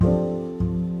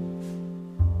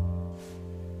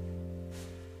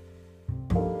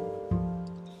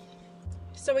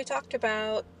So we talked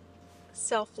about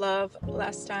self-love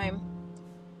last time,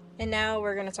 and now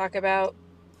we're going to talk about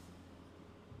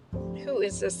who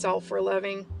is this self we're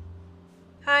loving.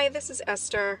 Hi, this is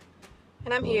Esther,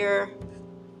 and I'm here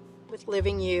with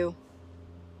Living You.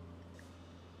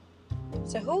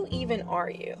 So who even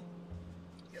are you?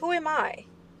 Who am I?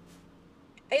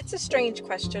 It's a strange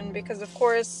question because, of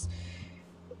course,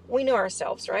 we know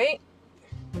ourselves, right?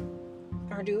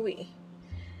 Or do we?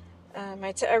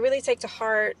 I really take to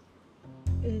heart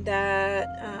that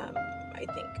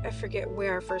I forget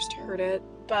where I first heard it,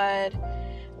 but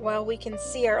while we can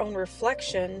see our own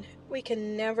reflection, we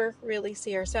can never really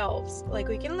see ourselves. Like,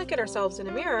 we can look at ourselves in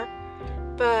a mirror,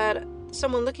 but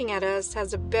someone looking at us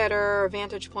has a better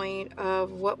vantage point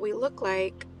of what we look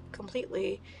like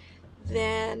completely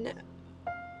than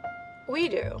we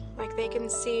do. Like, they can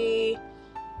see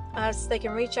us, they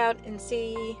can reach out and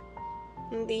see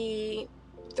the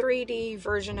 3D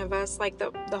version of us, like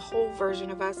the whole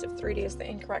version of us, if 3D is the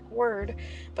incorrect word,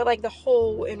 but like the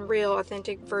whole and real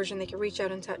authentic version they can reach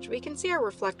out and touch. We can see our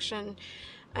reflection,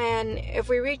 and if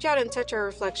we reach out and touch our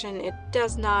reflection, it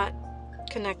does not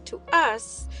connect to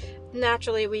us.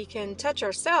 Naturally, we can touch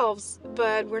ourselves,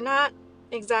 but we're not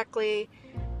exactly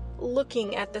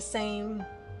looking at the same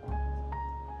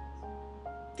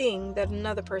thing that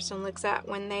another person looks at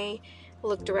when they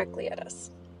look directly at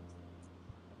us.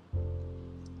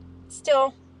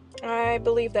 Still, I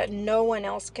believe that no one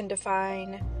else can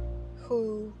define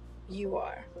who you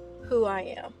are, who I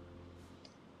am.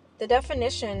 The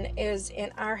definition is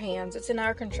in our hands. It's in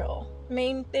our control.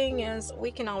 Main thing is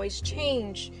we can always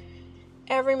change.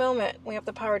 Every moment we have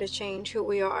the power to change who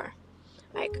we are.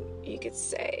 Like, you could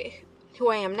say, who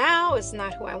I am now is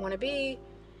not who I want to be,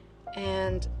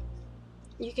 and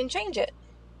you can change it.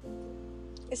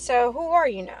 So who are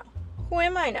you now? Who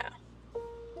am I now?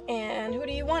 And who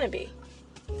do you want to be?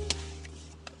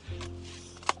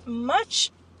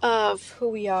 Much of who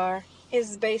we are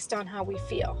is based on how we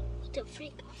feel.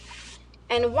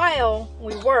 And while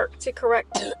we work to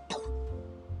correct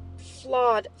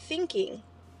flawed thinking,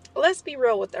 let's be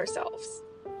real with ourselves.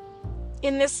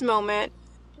 In this moment,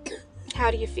 how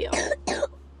do you feel?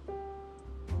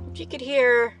 If you could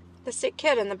hear the sick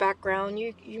kid in the background,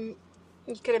 you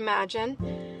could imagine.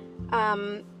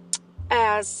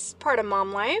 As part of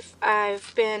mom life,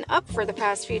 I've been up for the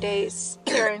past few days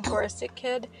caring for a sick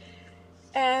kid,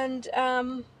 and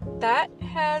that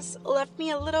has left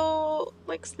me a little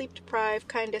like sleep deprived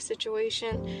kind of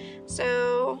situation.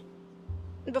 So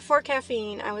before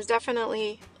caffeine, I was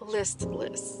definitely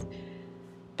listless,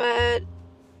 but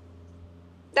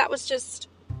that was just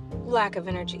lack of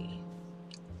energy.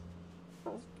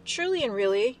 Truly and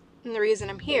really, and the reason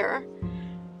I'm here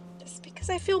is because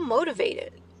I feel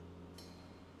motivated.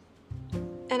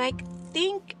 And I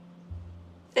think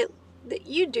that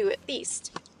you do, at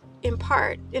least in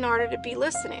part, in order to be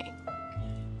listening.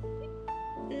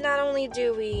 Not only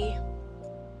do we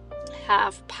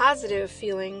have positive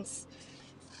feelings,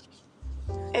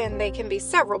 and they can be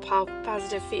several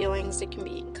positive feelings. It can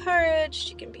be encouraged,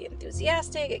 you can be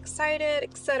enthusiastic, excited,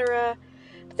 etc.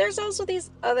 But there's also these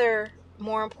other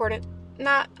more important,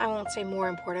 I won't say more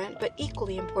important, but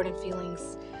equally important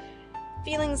feelings.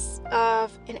 Feelings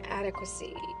of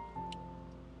inadequacy,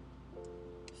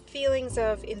 feelings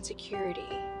of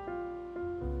insecurity,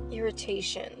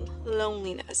 irritation,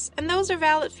 loneliness, and those are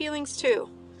valid feelings too.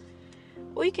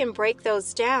 We can break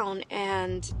those down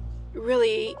and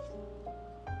really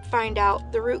find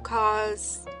out the root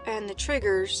cause and the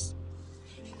triggers.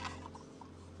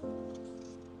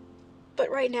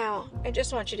 But right now, I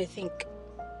just want you to think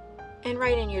and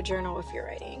write in your journal if you're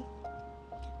writing.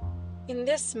 In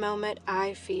this moment,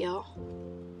 I feel,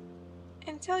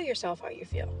 and tell yourself how you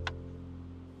feel.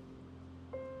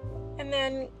 And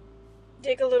then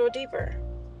dig a little deeper.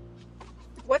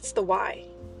 What's the why?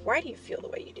 Why do you feel the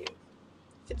way you do?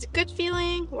 If it's a good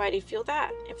feeling, why do you feel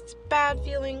that? If it's a bad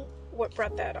feeling, what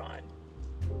brought that on?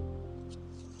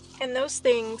 And those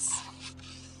things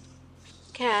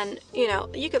can,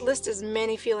 you could list as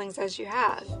many feelings as you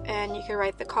have, and you can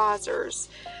write the causers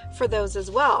for those as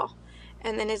well.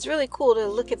 And then it's really cool to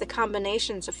look at the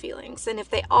combinations of feelings. And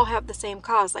if they all have the same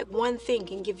cause, like one thing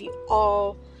can give you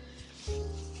all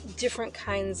different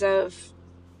kinds of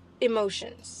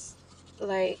emotions.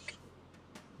 Like,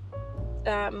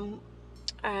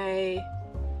 I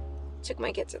took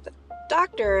my kid to the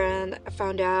doctor and I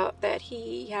found out that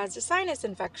he has a sinus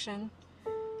infection.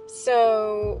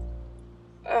 So,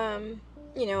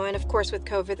 and of course with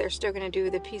COVID, they're still going to do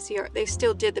the PCR. They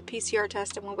still did the PCR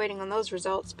test and we're waiting on those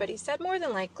results. But he said more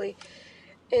than likely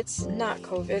it's not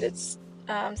COVID. It's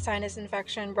sinus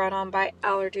infection brought on by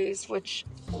allergies, which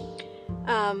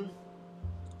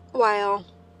While,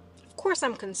 of course,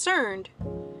 I'm concerned,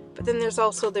 but then there's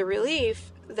also the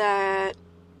relief that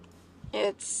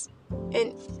it's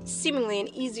seemingly an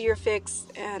easier fix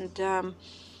and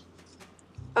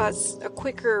a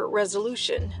quicker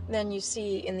resolution than you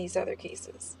see in these other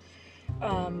cases.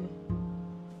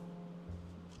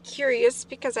 Curious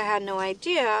because I had no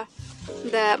idea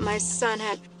that my son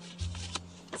had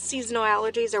seasonal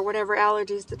allergies or whatever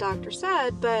allergies the doctor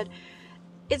said, but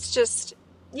it's just,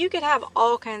 you could have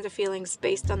all kinds of feelings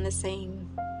based on the same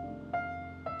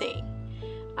thing.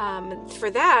 For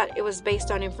that, it was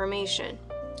based on information,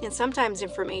 and sometimes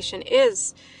information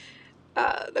is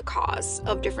the cause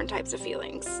of different types of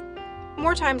feelings.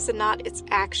 More times than not, it's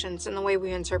actions and the way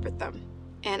we interpret them.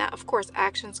 And of course,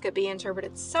 actions could be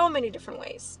interpreted so many different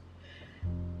ways.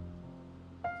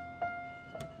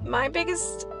 My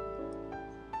biggest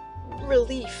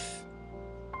relief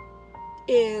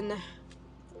in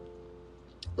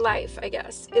life, I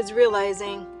guess, is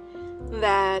realizing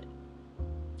that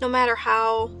no matter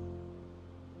how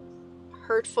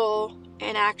hurtful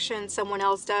an action someone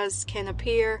else does can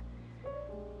appear,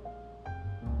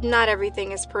 not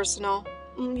everything is personal.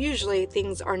 Usually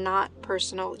things are not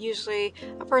personal. Usually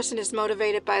a person is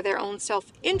motivated by their own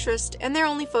self-interest and they're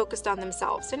only focused on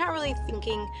themselves. They're not really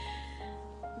thinking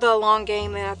the long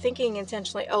game. They're not thinking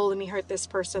intentionally, oh, let me hurt this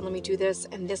person, let me do this,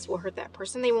 and this will hurt that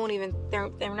person.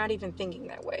 They're not even thinking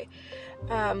that way.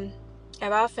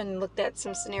 I've often looked at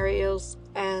some scenarios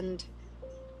and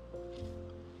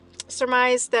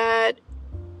surmised that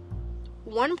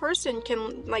one person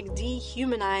can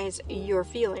dehumanize your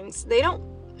feelings. They don't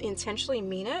intentionally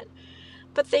mean it,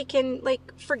 but they can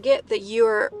forget that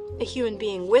you're a human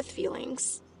being with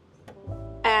feelings,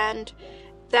 and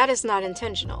that is not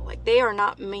intentional. They are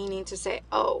not meaning to say,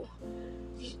 oh,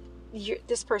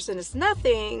 this person is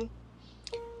nothing.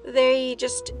 They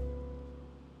just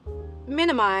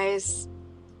minimize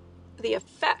the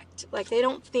effect. They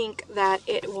don't think that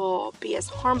it will be as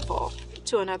harmful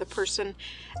to another person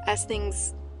as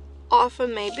things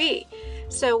often may be.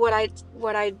 So what I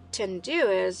tend to do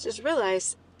is just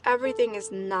realize everything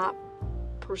is not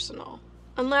personal,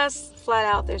 unless flat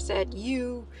out they said,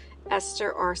 you,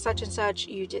 Esther, are such and such,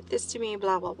 you did this to me,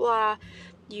 blah blah blah,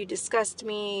 you disgust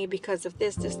me because of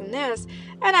this and this.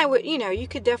 And I would, you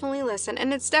could definitely listen,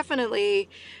 and it's definitely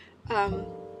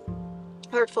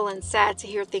hurtful and sad to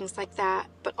hear things like that,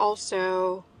 but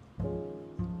also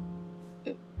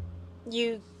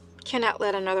you cannot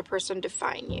let another person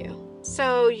define you.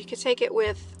 So you could take it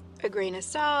with a grain of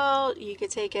salt, you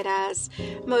could take it as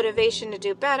motivation to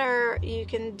do better. You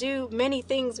can do many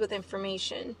things with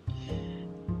information,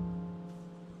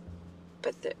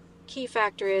 but the key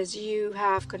factor is you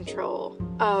have control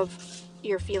of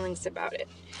your feelings about it.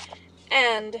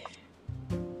 And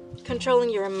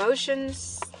controlling your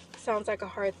emotions sounds like a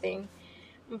hard thing,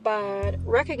 but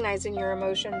recognizing your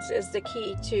emotions is the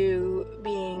key to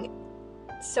being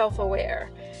self-aware.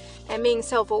 And being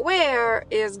self-aware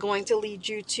is going to lead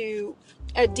you to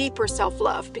a deeper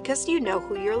self-love, because you know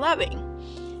who you're loving.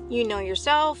 You know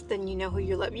yourself, then you know who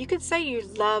you love. You could say you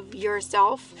love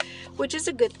yourself, which is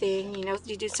a good thing.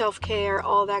 You do self-care,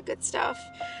 all that good stuff.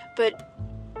 But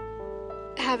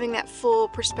having that full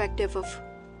perspective of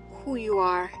who you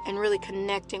are and really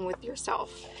connecting with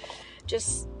yourself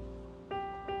just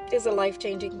is a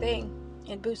life-changing thing.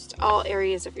 It boosts all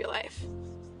areas of your life.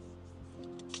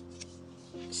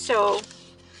 So,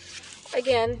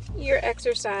 again, your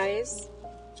exercise,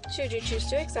 should you choose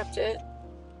to accept it,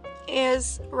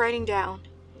 is writing down,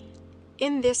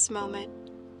 in this moment,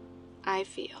 I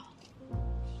feel.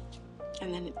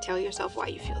 And then tell yourself why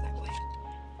you feel that way.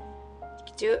 You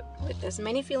can do it with as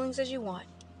many feelings as you want.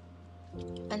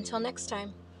 Until next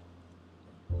time.